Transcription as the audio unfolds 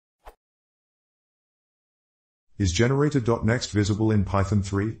Is generator.next visible in Python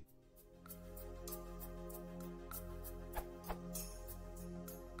 3?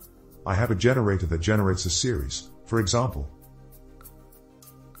 I have a generator that generates a series, for example.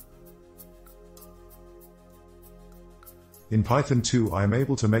 In Python 2 I am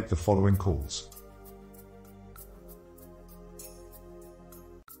able to make the following calls.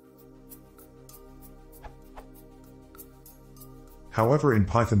 However, in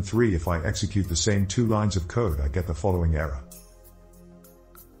Python 3 if I execute the same 2 lines of code I get the following error.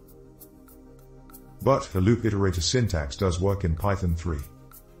 But the loop iterator syntax does work in Python 3.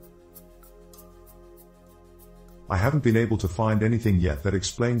 I haven't been able to find anything yet that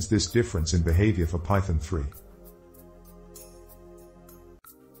explains this difference in behavior for Python 3.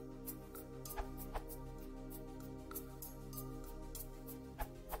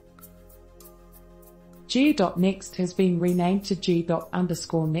 G.next has been renamed to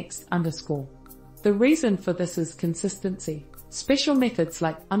G._next_. The reason for this is consistency. Special methods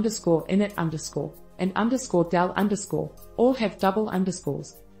like _init_ and _del_ all have double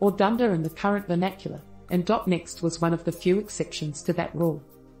underscores, or dunder in the current vernacular, and .next was one of the few exceptions to that rule.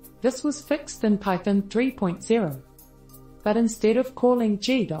 This was fixed in Python 3.0. But instead of calling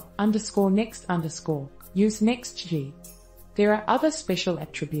G._next_, use nextg. There are other special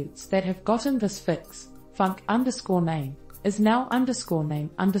attributes that have gotten this fix. Func_name is now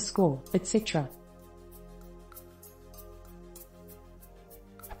 _name_, etc.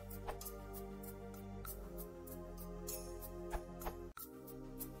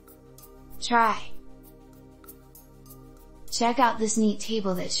 Try. Check out this neat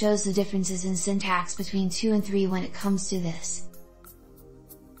table that shows the differences in syntax between 2 and 3 when it comes to this.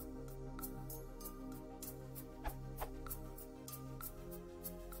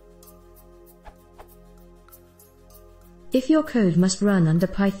 If your code must run under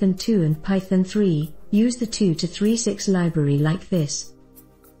Python 2 and Python 3, use the 2-3.6 library like this.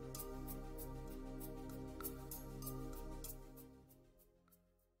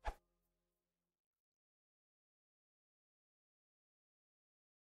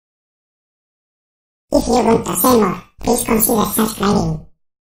 If you want to see more, please consider subscribing.